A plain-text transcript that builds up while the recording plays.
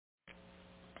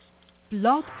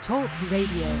Blog Talk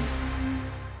Radio.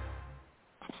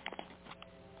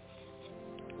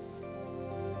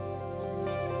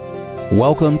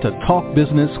 Welcome to Talk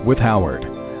Business with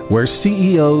Howard, where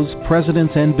CEOs,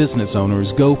 presidents, and business owners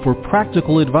go for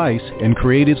practical advice and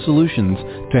creative solutions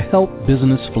to help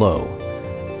business flow.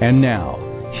 And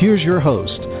now, here's your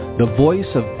host, the voice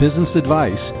of business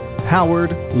advice, Howard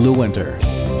Lewinter.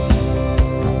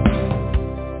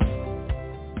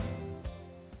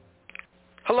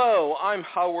 Hello, I'm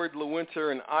Howard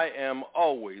Lewinter, and I am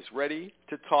always ready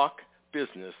to talk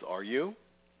business. Are you?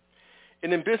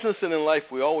 And in business and in life,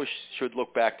 we always should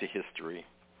look back to history.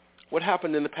 What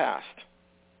happened in the past?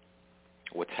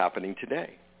 What's happening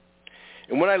today?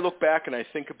 And when I look back and I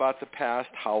think about the past,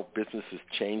 how business has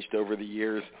changed over the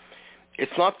years,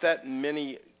 it's not that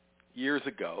many years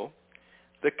ago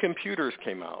the computers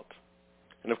came out.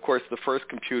 And of course, the first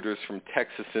computers from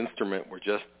Texas Instrument were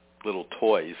just little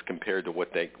toys compared to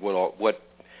what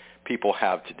people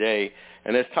have today.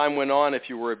 And as time went on, if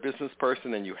you were a business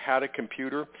person and you had a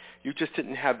computer, you just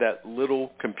didn't have that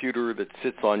little computer that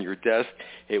sits on your desk.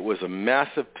 It was a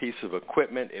massive piece of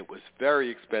equipment. It was very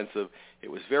expensive.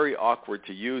 It was very awkward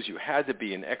to use. You had to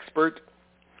be an expert.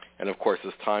 And of course,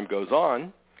 as time goes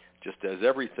on, just as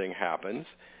everything happens,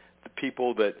 the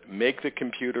people that make the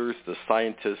computers, the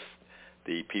scientists,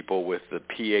 the people with the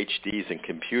PhDs in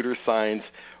computer science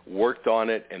worked on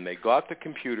it, and they got the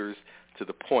computers to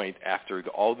the point after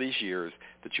all these years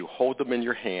that you hold them in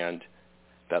your hand,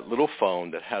 that little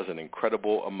phone that has an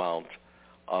incredible amount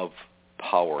of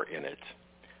power in it.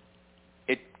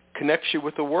 It connects you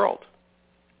with the world.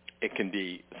 It can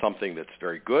be something that's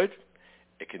very good.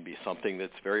 It can be something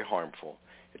that's very harmful.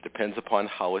 It depends upon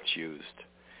how it's used.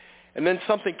 And then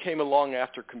something came along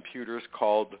after computers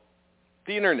called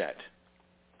the Internet.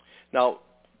 Now,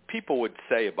 people would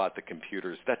say about the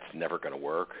computers, that's never going to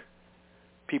work.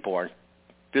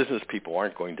 Business people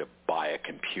aren't going to buy a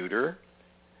computer,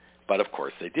 but of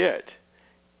course they did.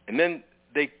 And then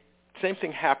same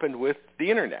thing happened with the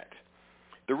Internet.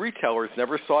 The retailers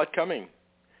never saw it coming.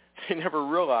 They never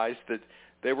realized that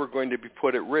they were going to be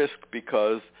put at risk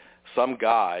because some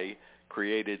guy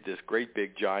created this great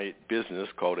big giant business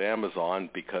called Amazon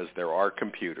because there are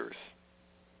computers.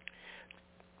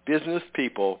 Business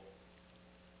people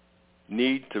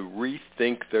need to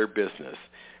rethink their business.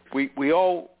 We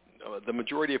all, the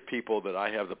majority of people that I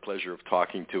have the pleasure of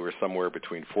talking to are somewhere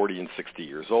between 40 and 60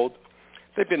 years old.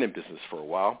 They've been in business for a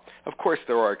while. Of course,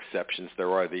 there are exceptions.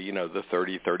 There are the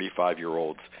 30,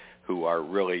 35-year-olds who are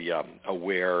really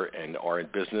aware and are in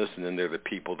business, and then there are the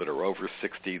people that are over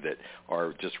 60 that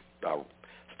are just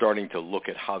starting to look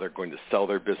at how they're going to sell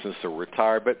their business or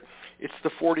retire. But it's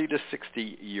the 40 to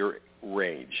 60-year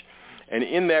range. And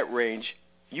in that range,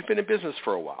 you've been in business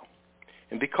for a while.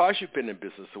 And because you've been in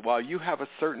business a while, you have a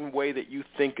certain way that you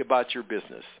think about your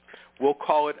business. We'll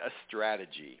call it a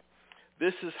strategy.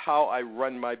 This is how I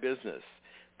run my business.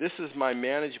 This is my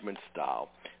management style.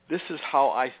 This is how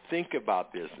I think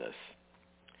about business.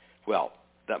 Well,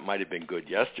 that might have been good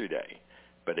yesterday,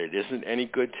 but it isn't any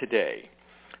good today.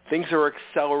 Things are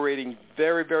accelerating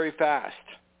very, very fast.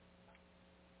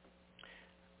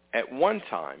 At one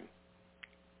time,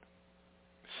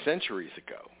 centuries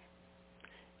ago,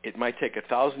 it might take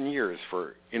 1,000 years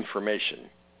for information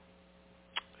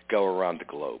to go around the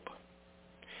globe.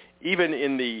 Even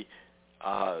in the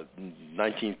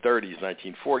 1930s,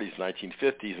 1940s,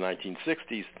 1950s,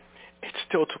 1960s, it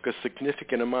still took a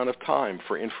significant amount of time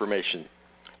for information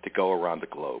to go around the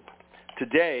globe.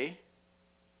 Today,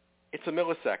 it's a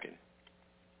millisecond.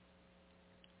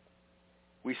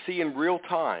 We see in real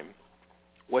time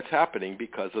what's happening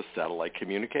because of satellite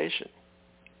communication.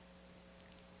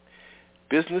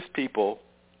 Business people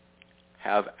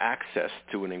have access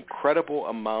to an incredible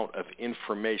amount of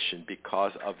information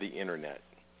because of the Internet.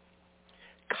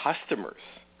 Customers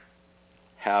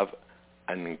have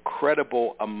an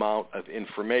incredible amount of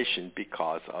information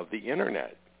because of the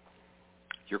Internet.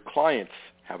 Your clients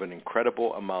have an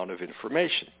incredible amount of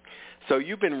information. So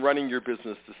you've been running your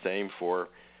business the same for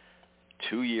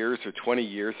 2 years or 20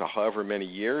 years or however many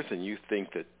years, and you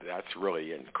think that that's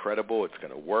really incredible, it's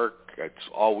going to work, it's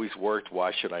always worked,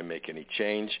 why should I make any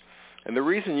change? And the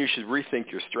reason you should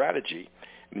rethink your strategy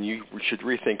and you should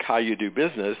rethink how you do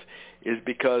business is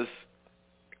because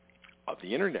of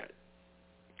the Internet,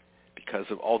 because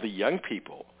of all the young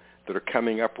people that are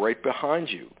coming up right behind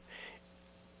you.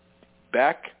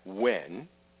 Back when,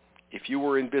 if you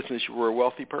were in business, you were a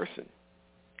wealthy person.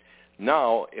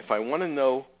 Now, if I want to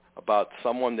know about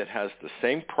someone that has the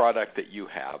same product that you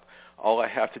have, all I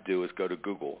have to do is go to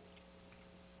Google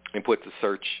and put the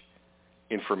search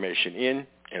information in,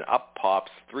 and up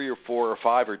pops 3 or 4 or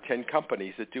 5 or 10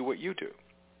 companies that do what you do.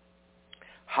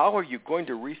 How are you going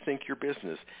to rethink your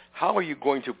business? How are you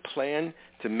going to plan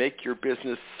to make your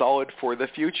business solid for the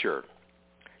future?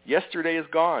 Yesterday is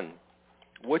gone.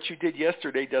 What you did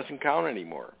yesterday doesn't count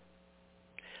anymore.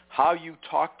 How you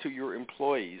talk to your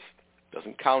employees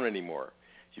doesn't count anymore.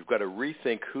 You've got to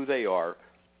rethink who they are,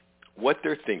 what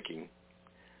they're thinking,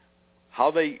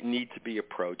 how they need to be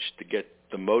approached to get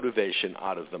the motivation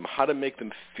out of them, how to make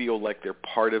them feel like they're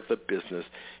part of the business.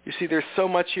 You see, there's so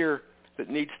much here that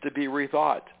needs to be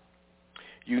rethought.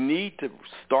 You need to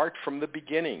start from the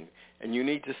beginning, and you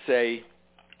need to say,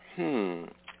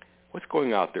 what's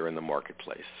going out there in the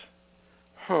marketplace?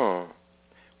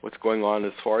 What's going on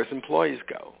as far as employees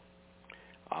go?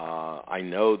 I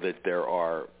know that there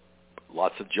are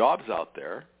lots of jobs out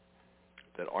there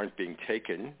that aren't being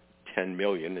taken, 10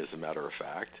 million as a matter of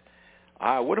fact.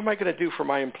 What am I going to do for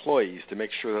my employees to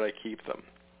make sure that I keep them?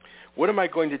 What am I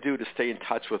going to do to stay in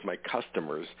touch with my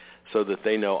customers so that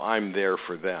they know I'm there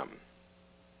for them?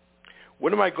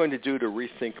 What am I going to do to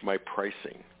rethink my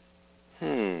pricing?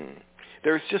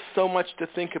 There's just so much to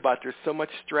think about. There's so much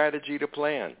strategy to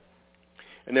plan.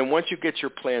 And then once you get your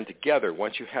plan together,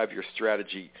 once you have your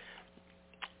strategy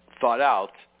thought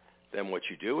out, then what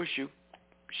you do is you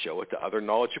show it to other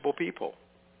knowledgeable people.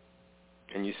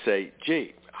 And you say,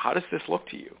 gee, how does this look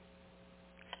to you?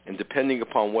 And depending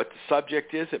upon what the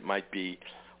subject is, it might be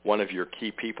one of your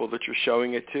key people that you're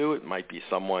showing it to. It might be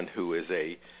someone who is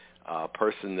a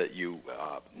person that you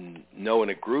know in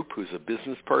a group who's a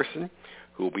business person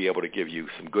who will be able to give you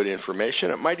some good information.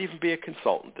 It might even be a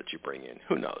consultant that you bring in.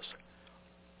 Who knows?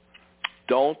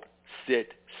 Don't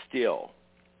sit still.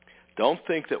 Don't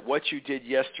think that what you did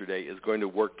yesterday is going to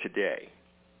work today.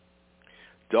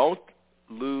 Don't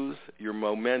lose your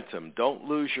momentum. Don't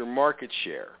lose your market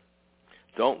share.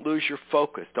 Don't lose your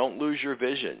focus. Don't lose your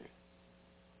vision.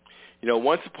 You know,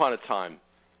 once upon a time,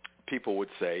 people would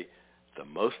say, the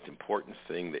most important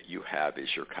thing that you have is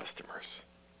your customers.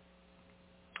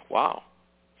 Wow.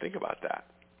 Think about that.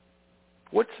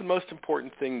 What's the most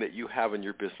important thing that you have in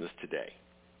your business today?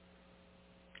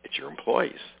 It's your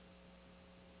employees.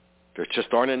 There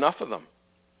just aren't enough of them.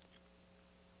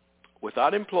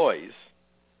 Without employees,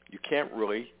 you can't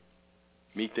really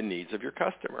meet the needs of your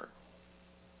customer.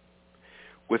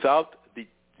 Without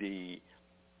the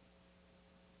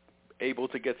able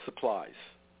to get supplies,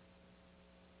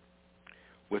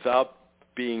 without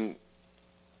being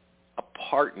a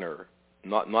partner,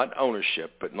 not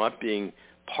ownership, but not being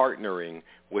partnering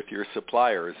with your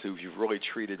suppliers who you've really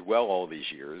treated well all these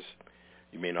years,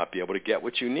 you may not be able to get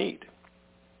what you need.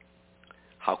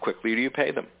 How quickly do you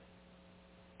pay them?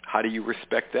 How do you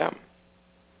respect them?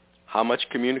 How much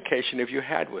communication have you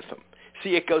had with them?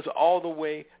 See, it goes all the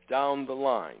way down the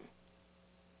line.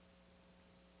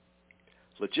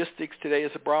 Logistics today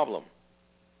is a problem.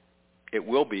 It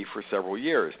will be for several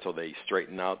years till they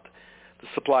straighten out the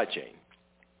supply chain.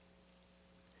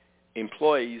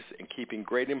 Employees and keeping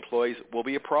great employees will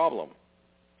be a problem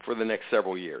for the next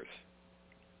several years.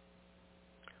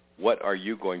 What are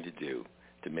you going to do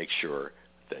to make sure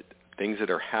that things that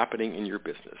are happening in your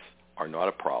business are not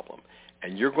a problem?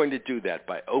 And you're going to do that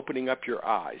by opening up your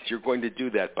eyes. You're going to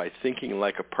do that by thinking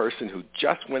like a person who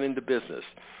just went into business,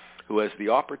 who has the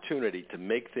opportunity to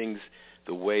make things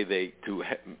the way to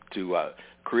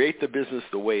create the business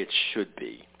the way it should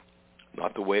be,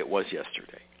 not the way it was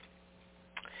yesterday.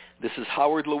 This is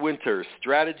Howard Lewinter.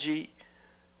 Strategy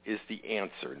is the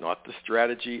answer, not the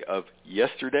strategy of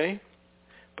yesterday,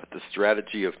 but the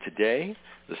strategy of today,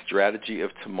 the strategy of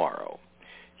tomorrow.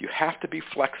 You have to be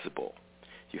flexible.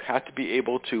 You have to be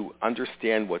able to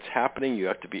understand what's happening. You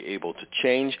have to be able to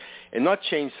change, and not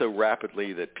change so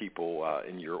rapidly that people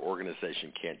in your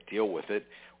organization can't deal with it,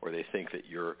 or they think that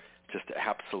you're just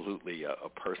absolutely a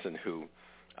person who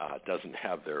doesn't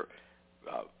have their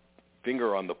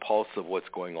finger on the pulse of what's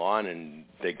going on, and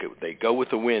they go with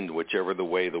the wind, whichever the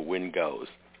way the wind goes.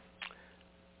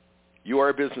 You are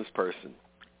a business person.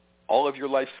 All of your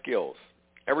life skills,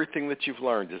 everything that you've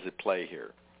learned is at play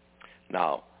here.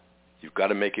 Now, you've got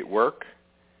to make it work.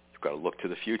 You've got to look to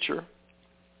the future.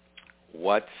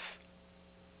 What's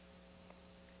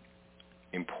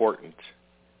important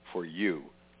for you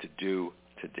to do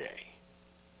today?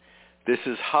 This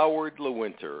is Howard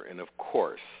Lewinter, and of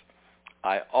course,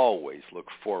 I always look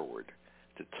forward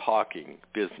to talking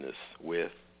business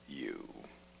with you.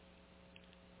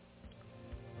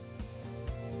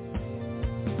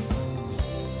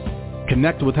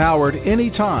 Connect with Howard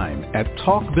anytime at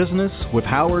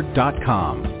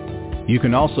talkbusinesswithhoward.com. You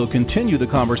can also continue the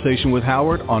conversation with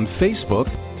Howard on Facebook,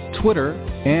 Twitter,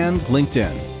 and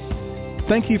LinkedIn.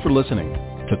 Thank you for listening.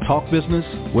 to Talk Business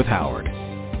with Howard.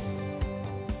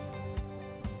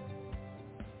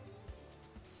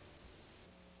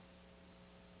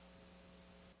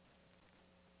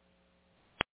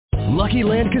 Lucky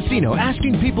Land Casino,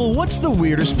 asking people, what's the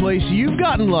weirdest place you've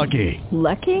gotten lucky?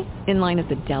 Lucky? In line at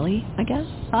the deli, I guess?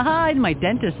 Aha, in my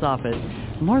dentist's office.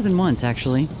 More than once,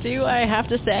 actually. Do I have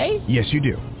to say? Yes, you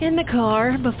do. In the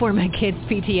car before my kids'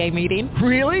 PTA meeting.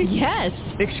 Really? Yes.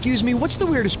 Excuse me, what's the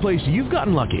weirdest place you've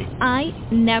gotten lucky? I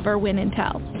never win and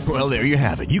tell. Well, there you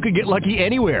have it. You can get lucky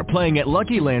anywhere, playing at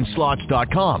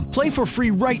LuckyLandSlots.com. Play for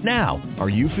free right now. Are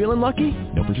you feeling lucky?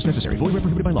 No purchase necessary. Void where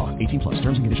prohibited by law. 18+.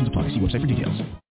 Terms and conditions apply. See website for details.